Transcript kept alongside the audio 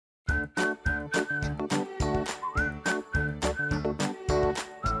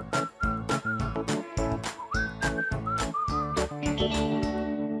Hey,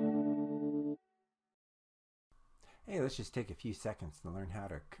 let's just take a few seconds to learn how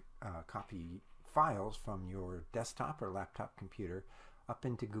to copy files from your desktop or laptop computer up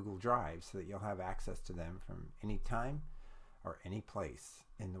into Google Drive so that you'll have access to them from any time or any place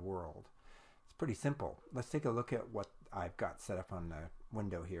in the world. It's pretty simple. Let's take a look at what I've got set up on the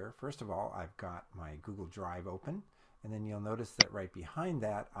window here. First of all, I've got my Google Drive open, and then you'll notice that right behind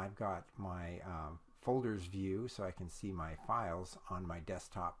that I've got my folders view so I can see my files on my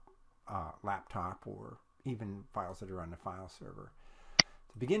desktop, laptop, or even files that are on the file server.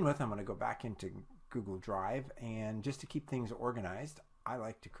 To begin with, I'm going to go back into Google Drive, and just to keep things organized, I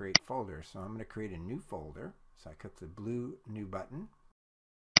like to create folders. So I'm going to create a new folder. So I click the blue new button,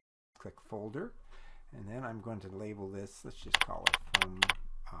 click folder, and then I'm going to label this, let's just call it from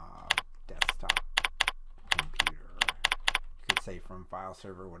desktop computer. You could say from file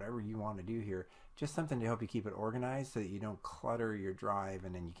server, whatever you want to do here. Just something to help you keep it organized so that you don't clutter your drive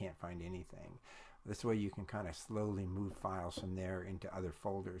and then you can't find anything. This way you can kind of slowly move files from there into other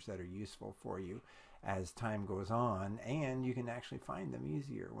folders that are useful for you as time goes on, and you can actually find them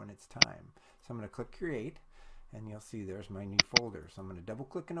easier when it's time. So I'm going to click create, and you'll see there's my new folder. So I'm going to double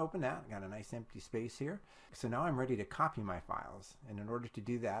click and open that. Got a nice empty space here. So now I'm ready to copy my files, and in order to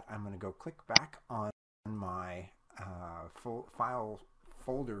do that, I'm going to go click back on my file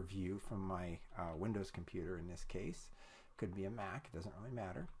folder view from my Windows computer in this case. Could be a Mac, it doesn't really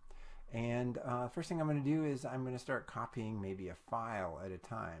matter. And first thing I'm going to do is I'm going to start copying maybe a file at a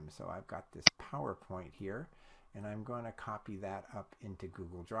time. So I've got this PowerPoint here, and I'm going to copy that up into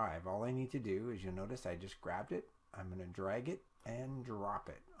Google Drive. All I need to do is, you'll notice I just grabbed it. I'm going to drag it and drop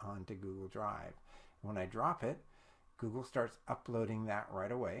it onto Google Drive. When I drop it, Google starts uploading that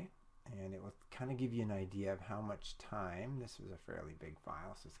right away, and it will kind of give you an idea of how much time. This was a fairly big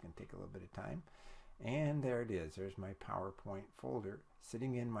file, so it's going to take a little bit of time. And there it is. There's my PowerPoint folder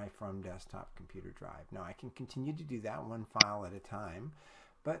sitting in my From Desktop Computer Drive. Now I can continue to do that one file at a time,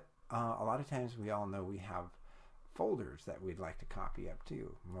 but a lot of times we all know we have folders that we'd like to copy up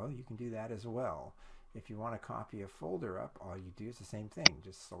too. Well, you can do that as well. If you want to copy a folder up, all you do is the same thing.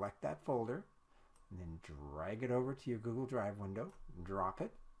 Just select that folder and then drag it over to your Google Drive window, drop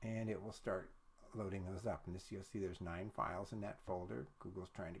it, and it will start loading those up. And this, you'll see there's 9 files in that folder. Google's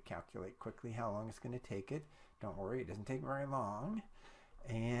trying to calculate quickly how long it's going to take it. Don't worry, it doesn't take very long.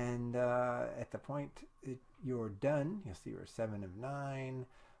 And at the point you're done, you'll see we're 7 of 9.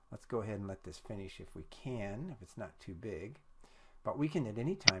 Let's go ahead and let this finish if we can, if it's not too big. But we can at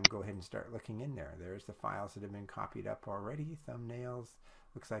any time go ahead and start looking in there. There's the files that have been copied up already, thumbnails.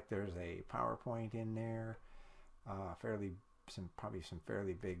 Looks like there's a PowerPoint in there, probably some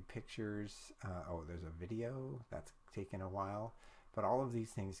fairly big pictures. Oh, there's a video that's taken a while, but all of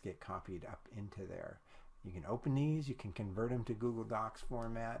these things get copied up into there. You can open these, you can convert them to Google Docs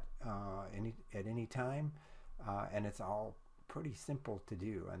format at any time, and it's all pretty simple to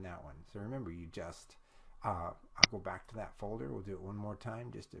do on that one. So remember, you just I'll go back to that folder. We'll do it one more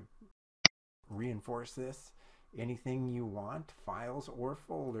time just to reinforce this. Anything you want, files or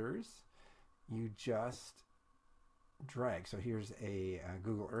folders, you just drag. So here's a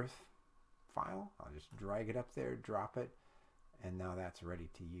Google Earth file. I'll just drag it up there, drop it, and now that's ready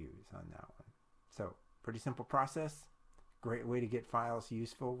to use on that one. So pretty simple process. Great way to get files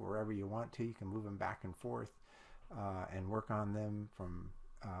useful wherever you want to. You can move them back and forth and work on them from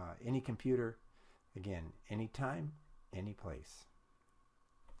any computer. Again, anytime, any place.